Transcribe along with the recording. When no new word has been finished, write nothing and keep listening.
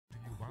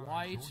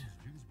white. Jordan's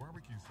Juice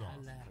barbecue sauce.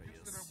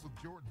 Hilarious. Mix it up with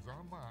Jordan's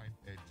online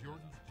at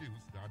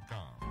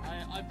jordansjuice.com.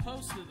 I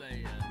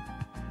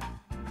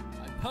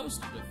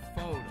posted a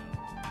photo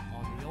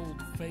on the old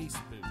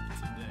Facebook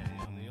today,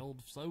 on the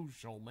old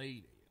social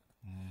media.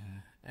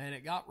 And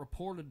it got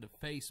reported to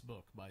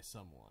Facebook by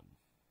someone.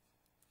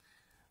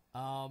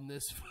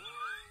 This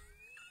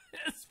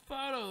this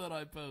photo that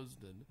I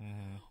posted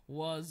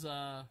was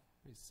let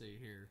me see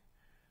here.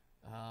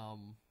 Where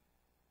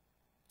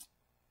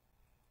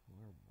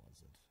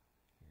was it?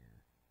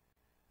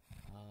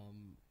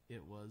 Here.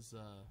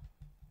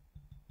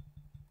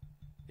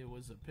 It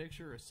was a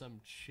picture of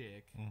some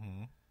chick.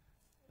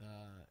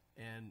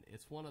 And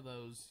it's one of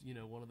those,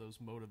 one of those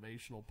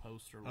motivational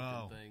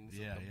poster-looking things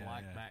with the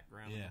black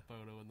background of the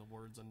photo and the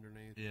words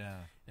underneath.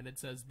 Yeah. And it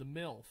says, "The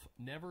MILF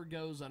never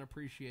goes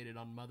unappreciated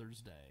on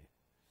Mother's Day."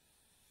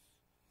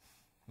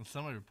 And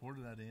somebody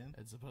reported that in?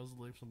 And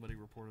supposedly somebody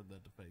reported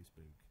that to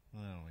Facebook.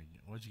 Oh,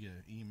 what'd you get,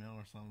 an email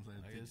or something?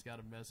 I just got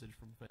a message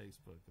from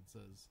Facebook that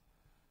says,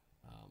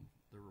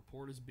 the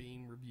report is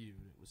being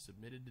reviewed. It was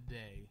submitted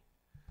today.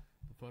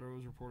 The photo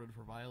was reported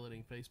for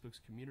violating Facebook's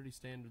community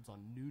standards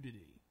on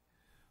nudity.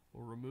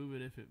 We'll remove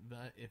it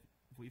if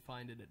we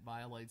find it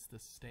violates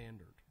this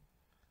standard.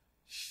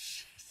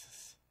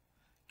 Jesus.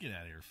 Get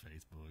out of here,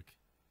 Facebook.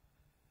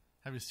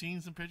 Have you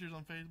seen some pictures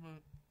on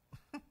Facebook?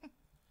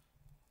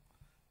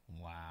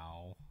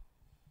 Wow.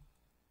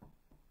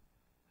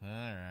 All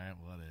right,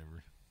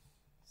 whatever.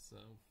 So.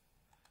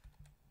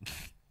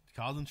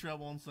 Causing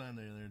trouble on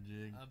Sunday there,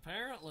 Jig.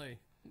 Apparently.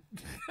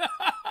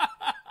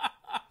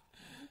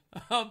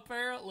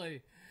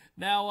 Apparently.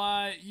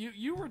 Now,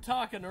 you were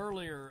talking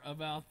earlier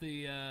about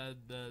the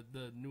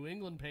New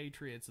England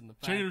Patriots and the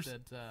fact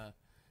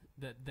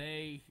that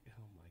they.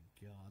 Oh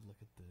my God!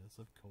 Look at this.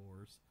 Of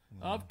course,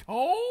 of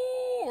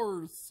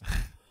course.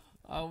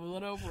 I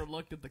went over and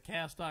looked at the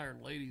Cast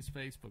Iron Ladies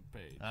Facebook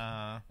page,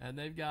 and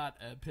they've got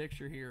a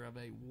picture here of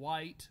a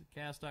white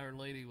cast iron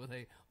lady with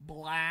a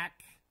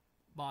black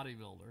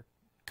bodybuilder.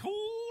 Of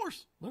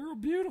course, they're a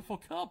beautiful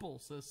couple,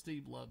 says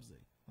Steve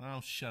Lovesey.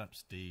 Oh, shut up,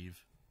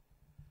 Steve.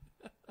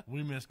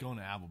 We miss going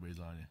to Applebee's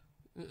on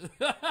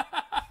you.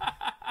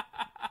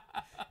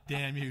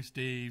 Damn you,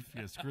 Steve.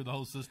 You screwed the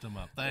whole system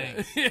up.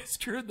 Thanks. You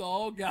screwed the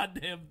whole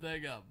goddamn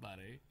thing up,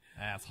 buddy.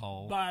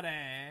 Asshole. Buddy.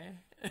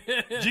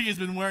 Jiggy's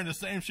been wearing the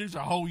same shoes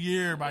a whole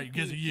year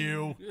because of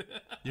you.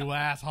 You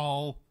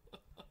asshole.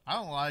 I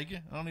don't like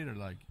it. I don't either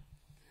like it.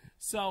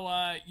 So,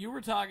 you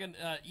were talking,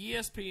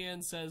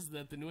 ESPN says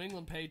that the New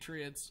England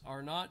Patriots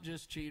are not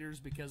just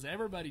cheaters because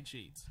everybody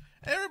cheats.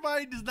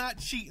 Everybody does not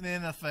cheat in the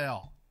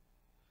NFL.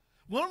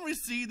 Wouldn't we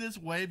see this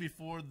way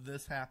before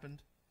this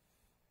happened?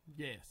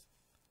 Yes.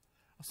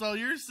 So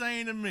you're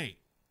saying to me,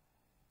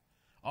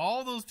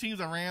 all those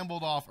teams I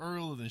rambled off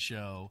earlier in the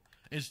show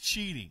is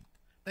cheating.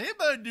 They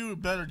better do a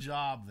better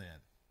job then.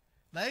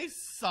 They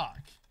suck.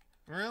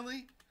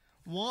 Really?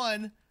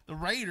 One, the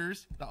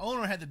Raiders, the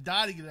owner had to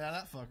die to get out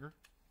of that fucker.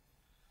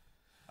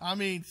 I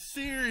mean,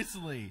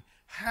 seriously,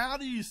 how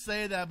do you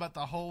say that about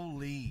the whole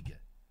league?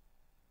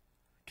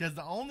 Because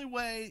the only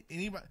way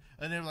anybody,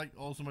 and they're like,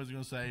 oh, somebody's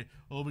going to say,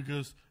 oh,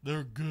 because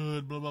they're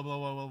good, blah, blah, blah,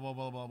 blah, blah, blah,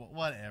 blah, blah, blah,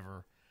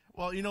 whatever.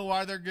 Well, you know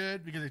why they're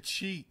good? Because they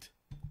cheat.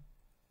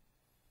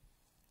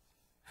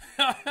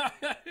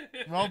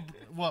 Well,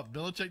 what,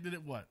 Belichick did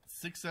it,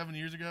 6-7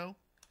 years ago?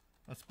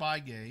 A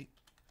Spygate.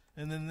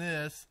 And then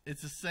this,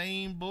 it's the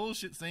same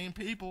bullshit, same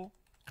people.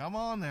 Come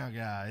on now,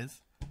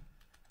 guys.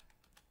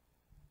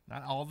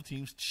 Not all the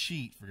teams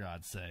cheat, for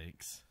God's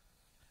sakes.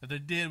 If they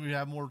did, we'd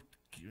have more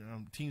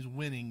teams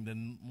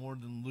winning more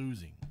than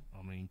losing.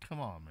 I mean, come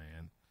on,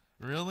 man.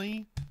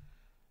 Really?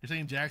 You're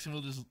saying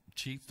Jacksonville just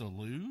cheats to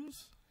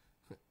lose?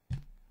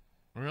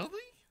 Really?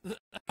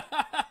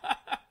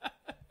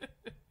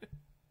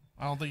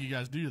 I don't think you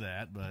guys do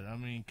that, but I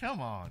mean, come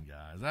on,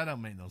 guys. That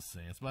don't make no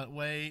sense. But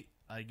wait,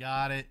 I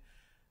got it.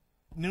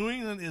 New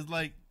England is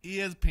like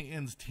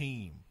ESPN's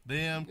team.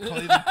 Them,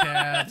 Cleveland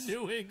Cavs.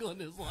 New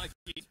England is like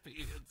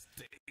ESPN's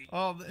team.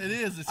 Oh, it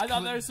is. I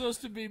thought they were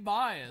supposed to be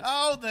biased.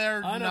 Oh,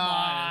 they're Unbiased.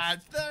 not.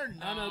 They're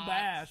not.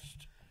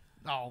 Unabashed.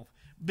 Oh,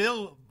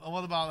 Bill.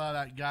 What about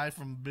that guy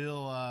from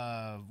Bill?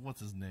 What's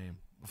his name?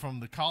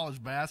 From the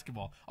college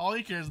basketball. All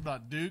he cares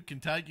about Duke,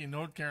 Kentucky, and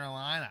North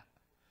Carolina.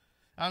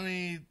 I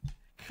mean,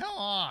 come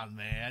on,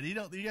 man. You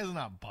guys are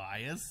not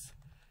biased.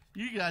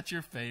 You got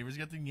your favorites.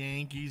 You got the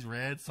Yankees,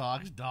 Red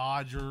Sox,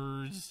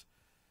 Dodgers.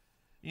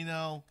 You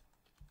know,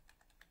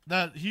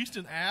 the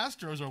Houston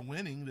Astros are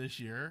winning this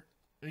year.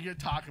 We could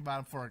talk about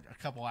them for a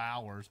couple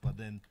hours, but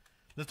then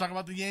let's talk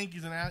about the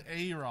Yankees and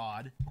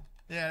A-Rod.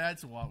 Yeah,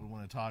 that's what we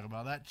want to talk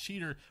about. That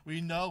cheater,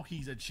 we know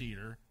he's a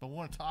cheater, but we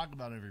want to talk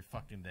about him every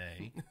fucking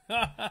day.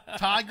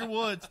 Tiger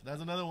Woods, that's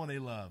another one they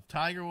love.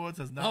 Tiger Woods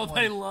has not won.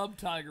 They love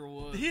Tiger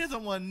Woods. He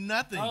hasn't won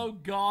nothing. Oh,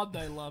 God,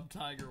 they love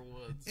Tiger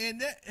Woods.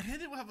 And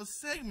they will have a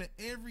segment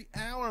every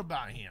hour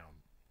about him.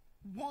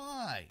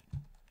 Why?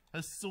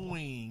 A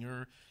swing,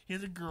 or he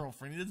has a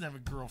girlfriend. He doesn't have a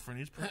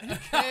girlfriend. Who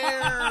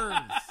cares?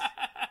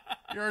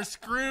 You're a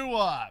screw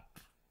up.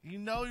 You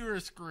know you're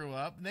a screw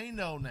up. They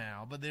know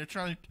now, but they're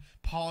trying to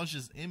polish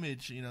his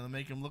image, to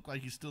make him look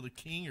like he's still the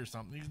king or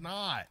something. He's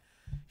not.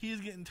 He is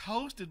getting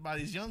toasted by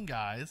these young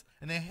guys,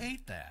 and they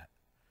hate that.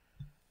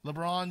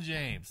 LeBron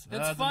James.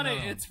 It's funny.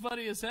 It's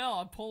funny as hell.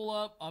 I pull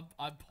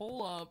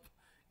up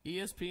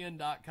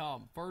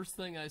ESPN.com. First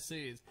thing I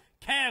see is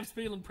Cavs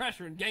feeling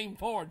pressure in Game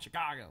 4 in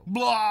Chicago.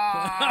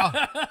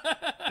 Blah!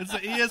 It's the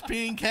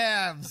ESPN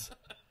Cavs.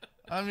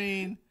 I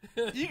mean,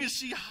 you can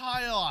see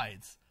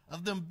highlights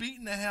of them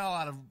beating the hell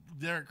out of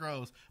Derrick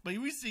Rose, but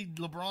we see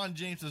LeBron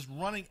James just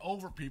running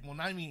over people and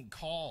not even getting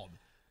called.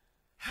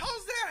 How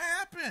does that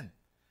happen?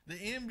 The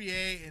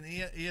NBA and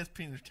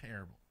ESPN are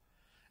terrible.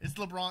 It's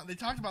LeBron. They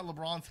talked about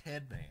LeBron's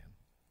headband.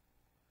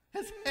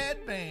 His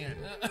headband.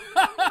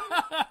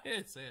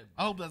 His headband.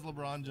 I hope that's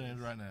LeBron James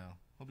right now.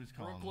 Hope he's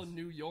calling Brooklyn, us.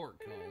 New York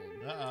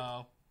calling.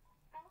 Uh-oh.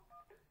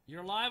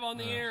 You're live on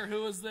the air.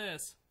 Who is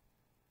this?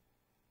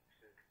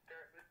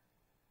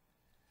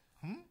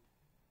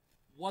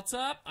 What's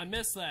up? I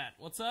missed that.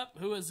 What's up?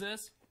 Who is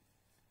this?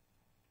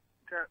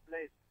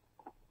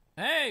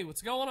 Hey,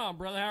 what's going on,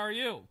 brother? How are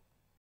you?